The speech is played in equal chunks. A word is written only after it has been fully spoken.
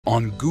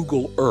On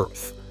Google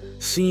Earth,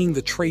 seeing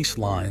the trace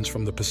lines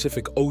from the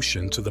Pacific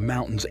Ocean to the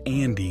mountains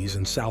Andes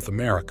in South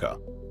America.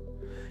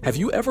 Have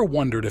you ever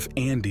wondered if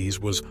Andes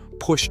was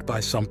pushed by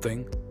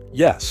something?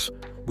 Yes,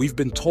 we've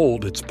been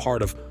told it's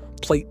part of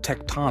plate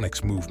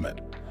tectonics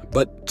movement.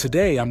 But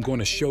today I'm going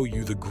to show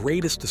you the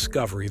greatest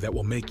discovery that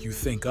will make you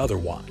think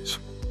otherwise.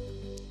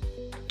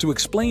 To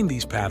explain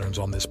these patterns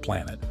on this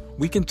planet,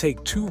 we can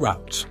take two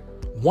routes.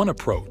 One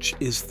approach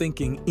is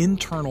thinking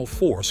internal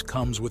force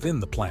comes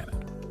within the planet.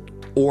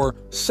 Or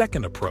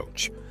second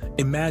approach,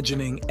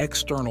 imagining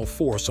external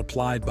force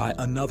applied by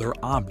another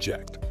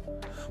object.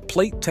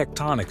 Plate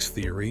tectonics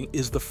theory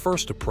is the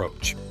first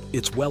approach.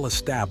 It's well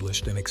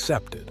established and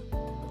accepted.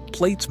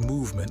 Plates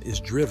movement is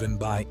driven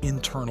by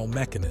internal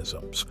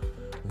mechanisms.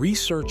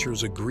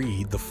 Researchers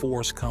agreed the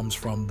force comes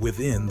from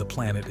within the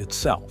planet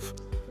itself.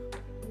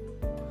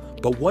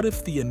 But what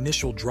if the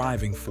initial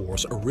driving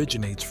force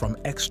originates from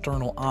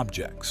external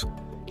objects?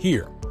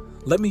 Here,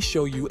 let me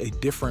show you a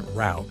different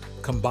route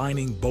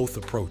combining both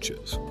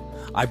approaches.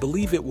 I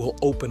believe it will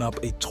open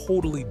up a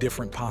totally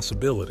different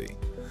possibility.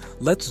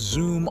 Let's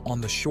zoom on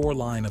the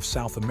shoreline of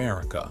South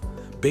America,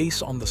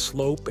 based on the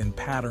slope and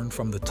pattern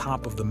from the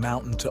top of the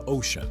mountain to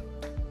ocean.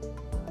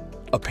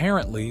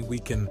 Apparently, we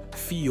can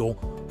feel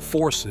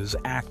forces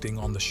acting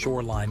on the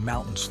shoreline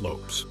mountain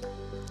slopes.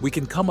 We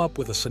can come up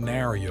with a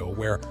scenario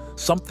where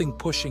something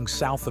pushing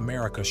South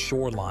America's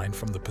shoreline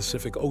from the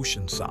Pacific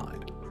Ocean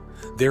side.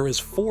 There is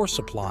force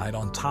applied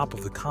on top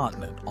of the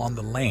continent, on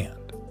the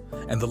land,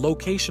 and the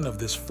location of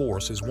this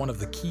force is one of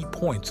the key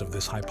points of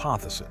this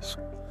hypothesis.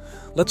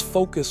 Let's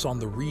focus on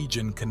the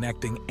region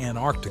connecting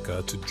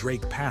Antarctica to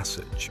Drake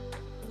Passage.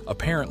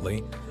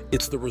 Apparently,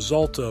 it's the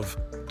result of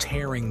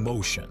tearing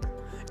motion.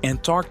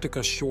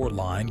 Antarctica's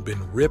shoreline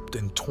been ripped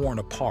and torn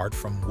apart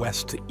from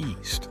west to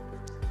east.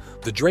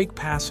 The Drake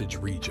Passage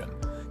region,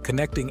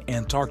 connecting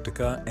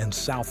Antarctica and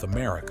South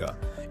America,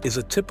 is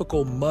a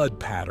typical mud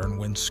pattern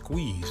when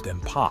squeezed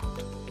and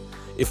popped.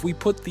 If we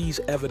put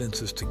these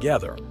evidences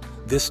together,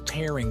 this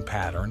tearing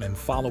pattern and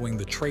following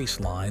the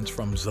trace lines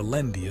from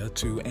Zealandia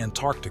to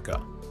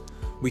Antarctica,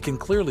 we can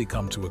clearly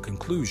come to a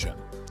conclusion.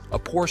 A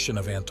portion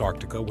of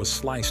Antarctica was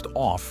sliced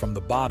off from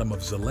the bottom of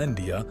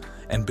Zealandia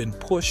and been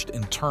pushed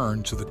and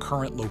turned to the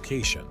current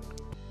location.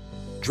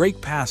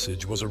 Drake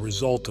Passage was a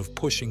result of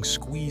pushing,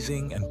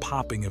 squeezing, and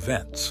popping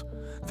events,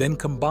 then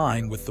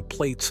combined with the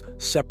plate's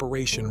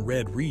separation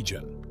red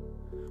region.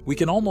 We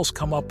can almost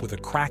come up with a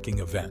cracking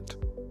event.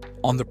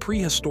 On the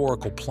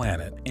prehistorical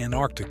planet,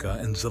 Antarctica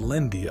and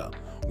Zealandia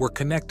were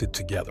connected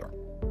together.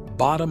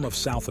 Bottom of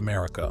South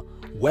America,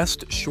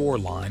 west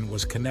shoreline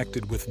was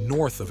connected with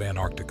north of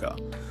Antarctica.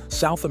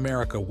 South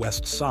America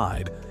west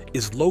side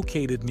is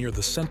located near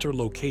the center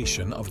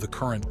location of the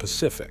current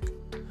Pacific.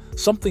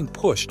 Something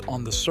pushed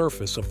on the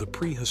surface of the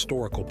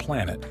prehistorical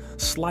planet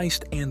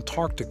sliced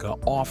Antarctica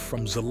off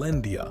from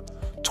Zealandia,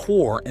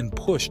 tore and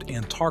pushed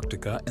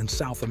Antarctica and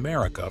South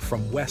America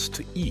from west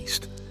to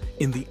east.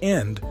 In the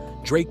end,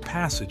 Drake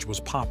Passage was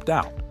popped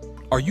out.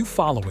 Are you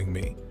following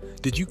me?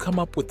 Did you come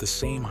up with the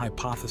same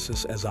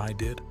hypothesis as I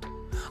did?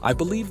 I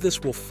believe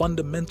this will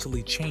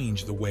fundamentally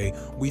change the way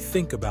we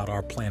think about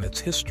our planet's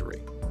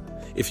history.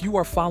 If you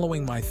are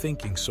following my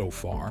thinking so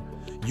far,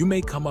 you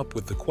may come up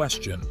with the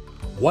question,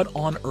 what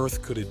on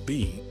earth could it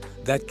be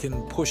that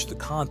can push the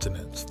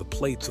continents, the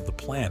plates of the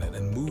planet,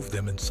 and move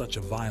them in such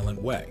a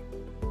violent way?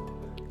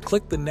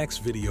 Click the next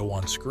video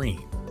on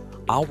screen.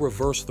 I'll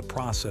reverse the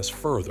process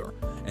further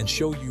and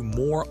show you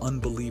more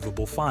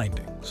unbelievable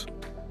findings.